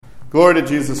Glory to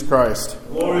Jesus Christ.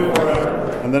 Glory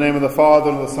forever. In the name of the Father,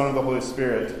 and of the Son, and of the Holy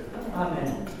Spirit.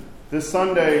 Amen. This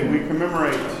Sunday we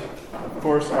commemorate, of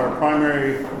course, our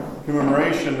primary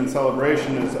commemoration and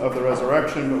celebration is of the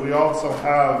resurrection, but we also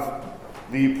have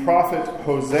the prophet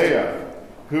Hosea,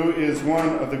 who is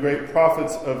one of the great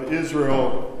prophets of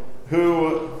Israel,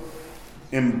 who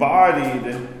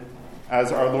embodied,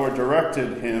 as our Lord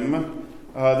directed him,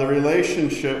 the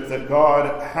relationship that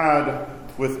God had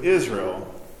with Israel.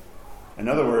 In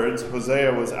other words,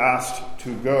 Hosea was asked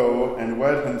to go and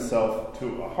wed himself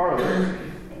to a harlot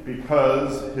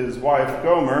because his wife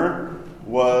Gomer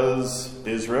was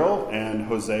Israel and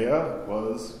Hosea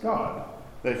was God.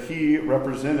 That he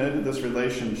represented this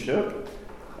relationship,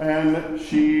 and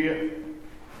she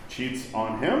cheats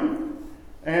on him,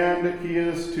 and he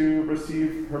is to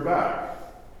receive her back.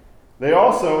 They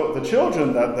also, the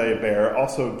children that they bear,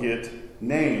 also get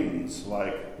names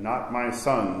like "not my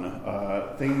son,"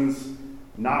 things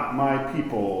 "not my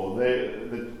people."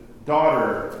 The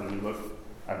daughter, let me look,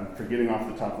 I'm forgetting off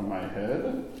the top of my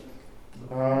head.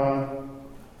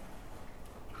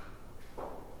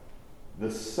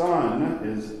 The son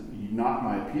is "not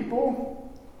my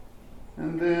people,"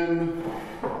 and then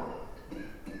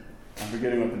I'm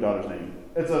forgetting what the daughter's name.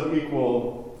 It's of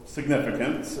equal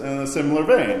significance in a similar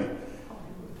vein.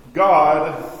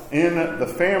 God, in the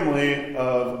family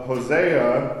of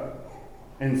Hosea,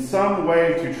 in some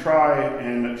way to try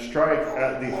and strike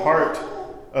at the heart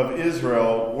of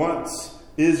Israel, wants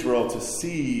Israel to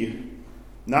see,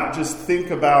 not just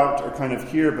think about or kind of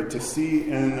hear, but to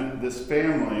see in this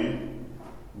family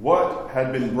what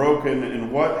had been broken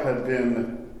and what had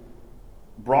been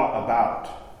brought about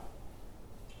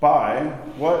by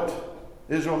what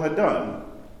Israel had done.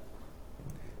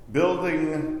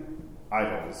 Building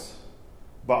idols,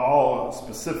 Baal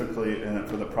specifically, and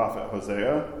for the prophet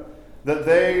Hosea, that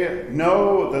they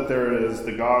know that there is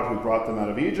the God who brought them out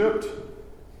of Egypt,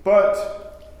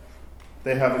 but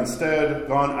they have instead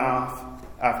gone off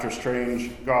after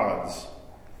strange gods.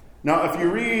 Now, if you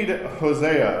read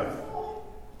Hosea,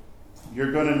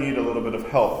 you're going to need a little bit of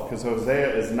help, because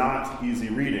Hosea is not easy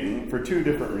reading for two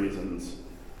different reasons.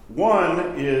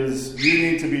 One is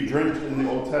you need to be drenched in the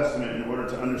Old Testament in order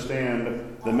to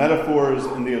understand the metaphors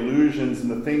and the allusions and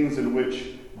the things in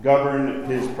which govern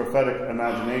his prophetic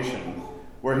imagination,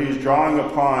 where he's drawing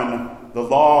upon the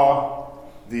law,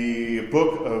 the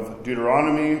book of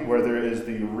Deuteronomy, where there is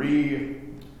the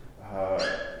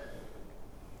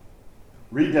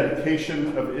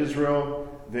rededication of Israel,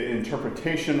 the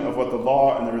interpretation of what the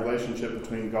law and the relationship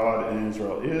between God and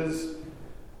Israel is.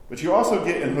 But you also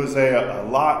get in Hosea a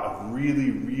lot of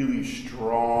really, really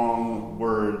strong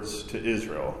words to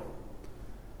Israel.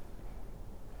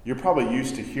 You're probably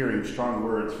used to hearing strong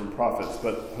words from prophets,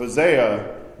 but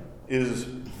Hosea is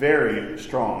very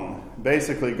strong.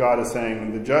 Basically, God is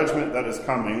saying the judgment that is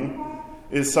coming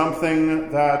is something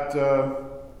that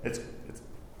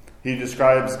he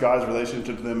describes God's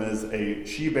relationship to them as a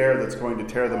she-bear that's going to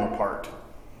tear them apart.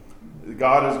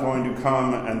 God is going to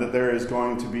come and that there is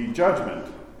going to be judgment.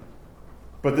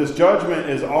 But this judgment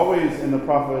is always, in the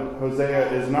prophet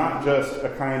Hosea, is not just a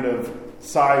kind of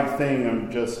side thing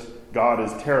of just God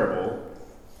is terrible.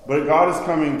 But God is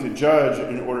coming to judge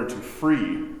in order to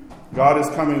free. God is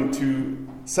coming to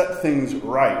set things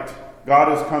right.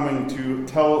 God is coming to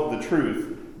tell the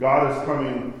truth. God is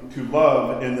coming to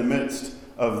love in the midst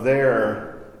of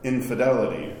their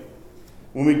infidelity.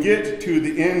 When we get to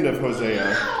the end of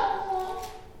Hosea,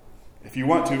 if you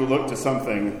want to look to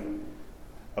something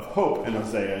of hope in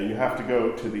Hosea, you have to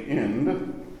go to the end,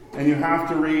 and you have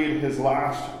to read his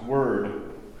last word.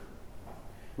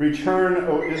 Return,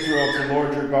 O Israel, to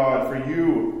Lord your God, for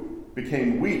you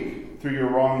became weak through your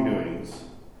wrongdoings.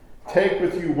 Take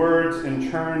with you words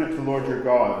and turn to Lord your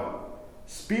God.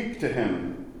 Speak to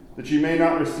him, that you may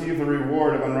not receive the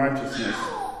reward of unrighteousness,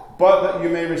 but that you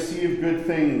may receive good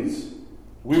things.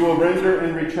 We will render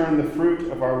in return the fruit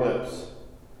of our lips.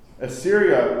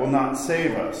 Assyria will not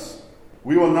save us.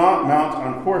 We will not mount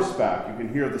on horseback. You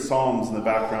can hear the Psalms in the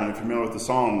background if you're familiar with the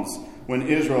Psalms. When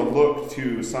Israel looked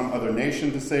to some other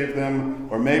nation to save them,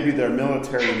 or maybe their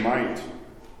military might.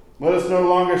 Let us no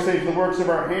longer save the works of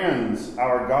our hands,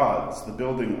 our gods, the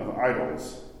building of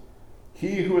idols.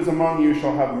 He who is among you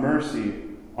shall have mercy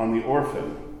on the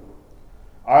orphan.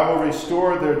 I will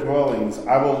restore their dwellings.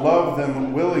 I will love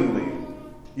them willingly,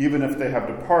 even if they have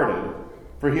departed.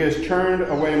 For he has turned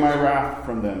away my wrath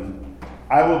from them.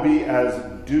 I will be as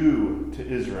dew to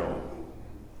Israel,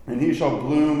 and he shall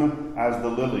bloom as the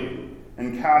lily,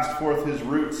 and cast forth his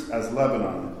roots as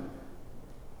Lebanon.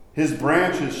 His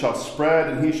branches shall spread,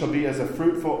 and he shall be as a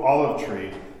fruitful olive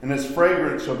tree, and his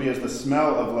fragrance shall be as the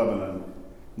smell of Lebanon.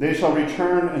 They shall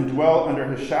return and dwell under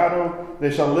his shadow.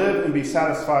 They shall live and be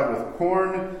satisfied with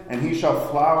corn, and he shall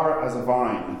flower as a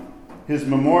vine. His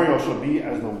memorial shall be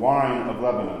as the wine of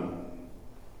Lebanon.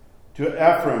 To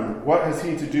Ephraim, what has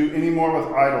he to do any more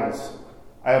with idols?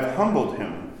 I have humbled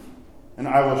him, and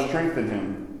I will strengthen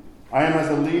him. I am as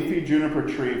a leafy juniper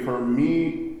tree. From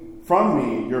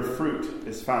me your fruit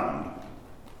is found.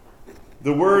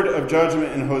 The word of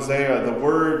judgment in Hosea, the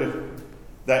word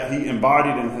that he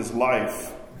embodied in his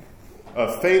life,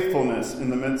 of faithfulness in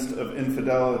the midst of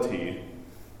infidelity,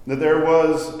 that there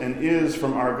was and is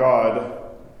from our God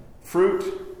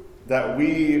fruit that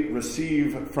we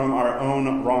receive from our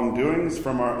own wrongdoings,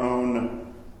 from our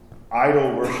own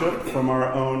idol worship, from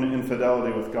our own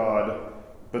infidelity with God.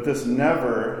 But this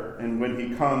never, and when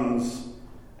he comes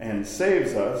and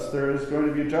saves us, there is going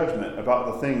to be a judgment about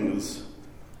the things.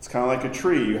 It's kind of like a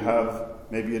tree. You have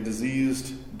maybe a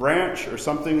diseased branch or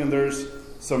something, and there's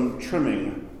some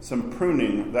trimming, some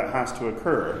pruning that has to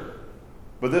occur.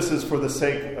 But this is for the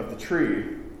sake of the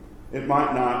tree. It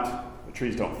might not, the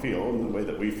trees don't feel in the way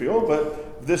that we feel,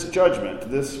 but this judgment,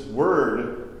 this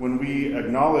word, when we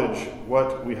acknowledge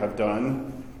what we have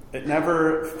done, it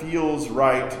never feels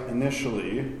right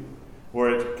initially, or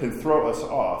it can throw us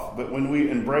off. But when we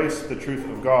embrace the truth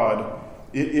of God,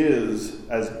 it is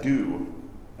as dew,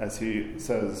 as he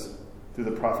says through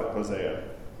the prophet Hosea.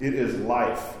 It is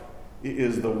life. It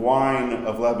is the wine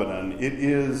of Lebanon. It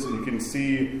is, you can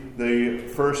see the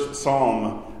first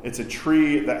psalm, it's a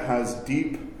tree that has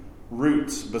deep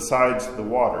roots besides the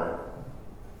water.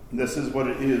 This is what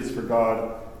it is for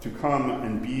God to come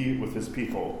and be with his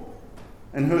people.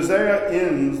 And Hosea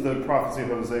ends, the prophecy of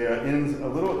Hosea ends a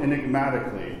little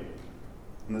enigmatically.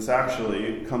 And this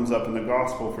actually comes up in the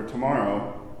gospel for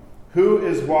tomorrow. Who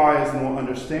is wise and will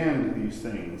understand these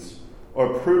things,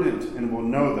 or prudent and will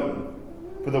know them?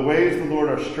 For the ways of the Lord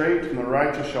are straight, and the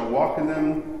righteous shall walk in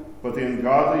them, but the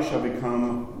ungodly shall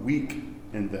become weak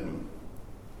in them.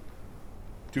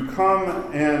 To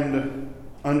come and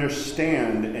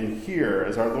understand and hear,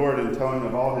 as our Lord in telling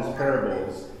of all his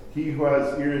parables, he who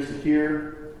has ears to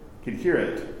hear can hear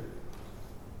it.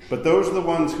 But those are the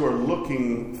ones who are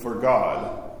looking for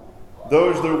God.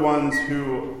 Those are the ones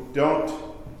who don't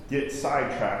get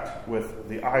sidetracked with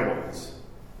the idols.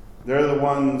 They're the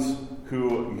ones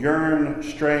who yearn,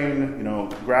 strain,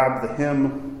 grab the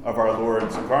hem of our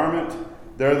Lord's garment.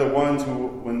 They're the ones who,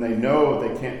 when they know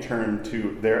they can't turn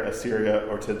to their Assyria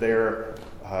or to their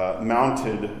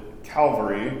mounted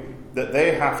cavalry, that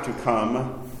they have to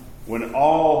come when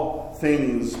all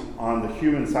things on the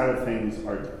human side of things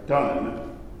are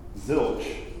done, zilch,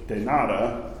 de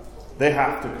nada, they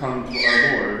have to come to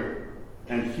our Lord,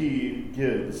 and he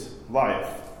gives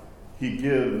life. He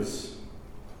gives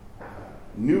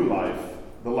new life,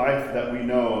 the life that we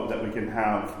know that we can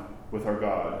have with our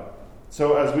God.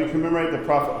 So as we commemorate the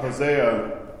prophet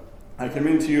Hosea, I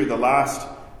commend to you the last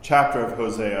chapter of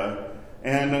Hosea,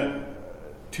 and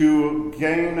to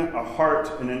gain a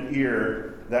heart and an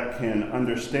ear that can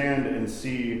understand and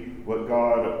see what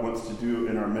God wants to do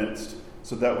in our midst,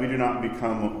 so that we do not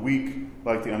become weak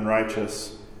like the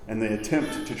unrighteous and they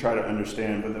attempt to try to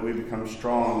understand, but that we become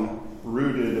strong,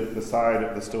 rooted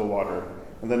beside the still water.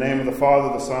 In the name of the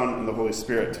Father, the Son, and the Holy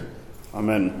Spirit.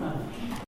 Amen.